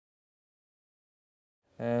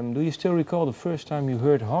Do you still recall the first time you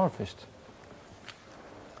heard Harvest?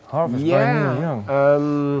 Harvest by Neil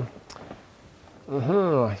Young.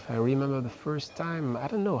 If I remember the first time, I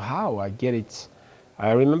don't know how I get it.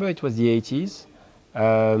 I remember it was the 80s.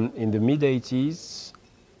 In the mid 80s,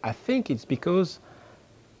 I think it's because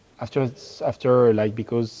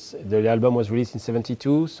because the album was released in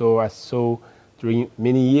 '72, so I saw during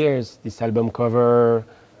many years this album cover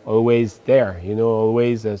always there, you know,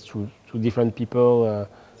 always through different people,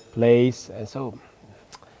 place, and so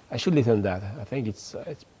I should listen to that. I think it's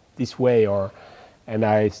this way,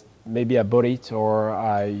 and maybe I bought it or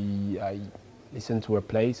I listened to a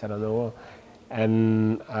place, I don't know,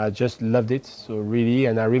 and I just loved it so really.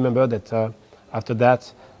 And I remember that after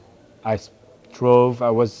that I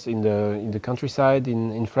was in the countryside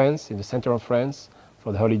in France, in the center of France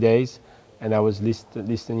for the holidays, and I was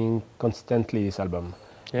listening constantly this album.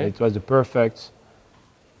 Yeah. It was the perfect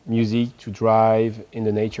music to drive in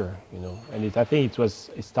the nature, you know. And I think it's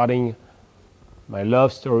starting my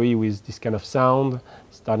love story with this kind of sound,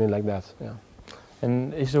 starting like that. Yeah.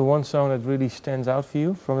 And is there one song that really stands out for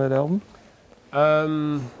you from that album?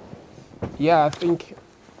 Yeah, I think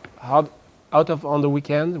Out of On the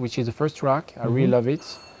Weekend, which is the first track, I really love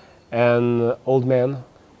it, and Old Man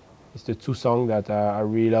is the two songs that I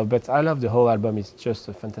really love. But I love the whole album; it's just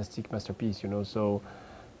a fantastic masterpiece, you know. So,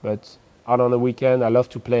 but Out on the Weekend, I love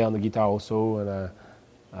to play on the guitar also,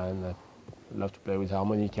 and I love to play with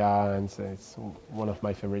harmonica, and so it's one of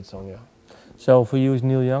my favorite songs. Yeah. So for you, is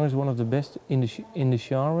Neil Young is one of the best in the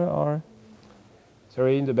genre, or?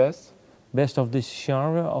 Sorry, in the best. Best of this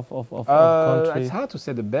genre of country? It's hard to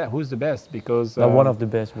say who's the best, because one of the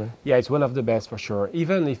best, but yeah, it's one of the best for sure.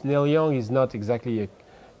 Even if Neil Young is not exactly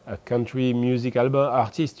a country music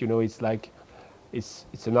artist, you know, it's like it's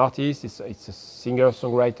an artist, it's a singer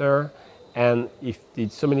songwriter, and if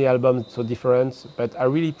it's so many albums so different. But I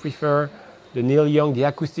really prefer the Neil Young, the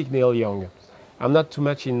acoustic Neil Young. I'm not too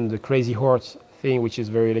much in the Crazy Horse thing, which is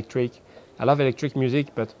very electric. I love electric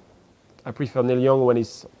music, but I prefer Neil Young when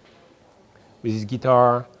he's with his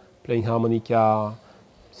guitar, playing harmonica,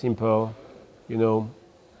 simple, you know.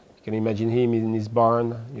 You can imagine him in his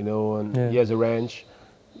barn, you know, and he has a ranch.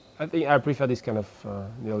 I think I prefer this kind of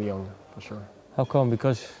Neil Young, for sure. How come?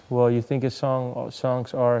 Because, well, you think his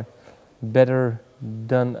songs are better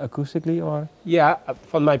done acoustically, or? Yeah,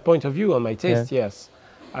 from my point of view, on my taste, yes.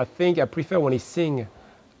 I think I prefer when he sings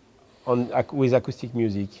with acoustic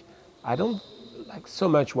music. I don't like so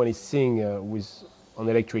much when he sings on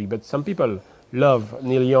electric, but some people love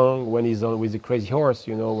Neil Young when he's on with the Crazy Horse,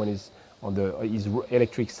 you know, when he's on his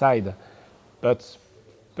electric side. But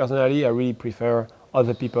personally, I really prefer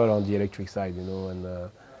other people on the electric side, you know, and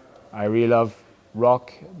I really love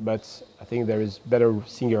rock, but I think there is better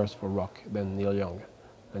singers for rock than Neil Young.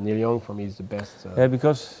 And Neil Young, for me, is the best. Yeah,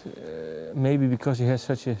 because maybe because he has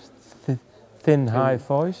such a thin, high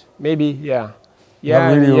voice. Maybe, yeah.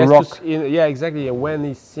 Yeah, really rock. Yeah, exactly. And when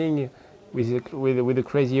he sings with the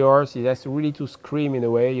Crazy Horse, he has to really to scream in a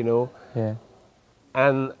way, you know. Yeah.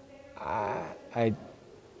 And I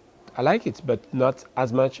like it, but not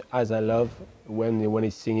as much as I love when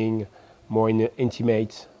he's singing more in an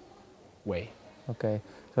intimate way. Okay.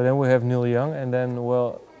 So then we have Neil Young, and then,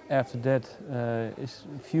 well, after that, is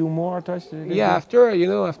a few more artists? Yeah,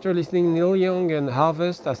 after listening Neil Young and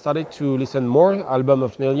Harvest, I started to listen more album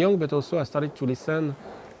of Neil Young, but also I started to listen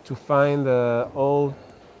to find all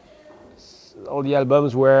the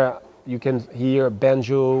albums where you can hear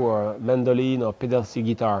banjo or mandolin or pedal steel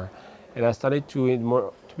guitar, and I started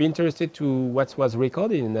to be interested to what was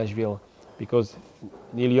recorded in Nashville, because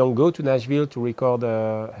Neil Young go to Nashville to record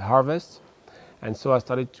Harvest, and so I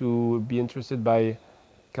started to be interested by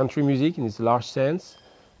country music in its large sense,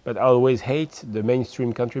 but I always hate the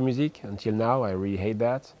mainstream country music until now. I really hate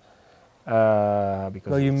that.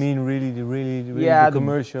 Because well, you mean really yeah, the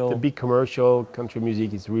commercial? The big commercial country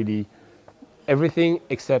music is really everything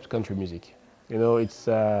except country music. You know, it's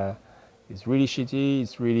really shitty.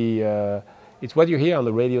 It's really it's what you hear on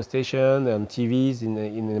the radio station and TVs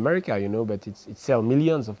in America. You know, but it sells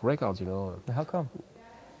millions of records. You know. How come?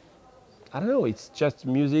 I don't know. It's just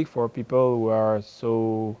music for people who are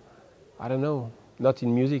so, I don't know, not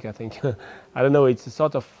in music. I think I don't know. It's a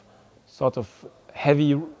sort of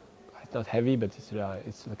heavy. It's not heavy, but it's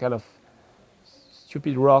a kind of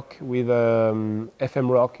stupid rock with FM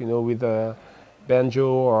rock. You know, with a banjo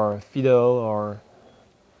or fiddle, or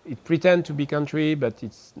it pretends to be country, but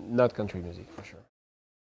it's not country music for sure.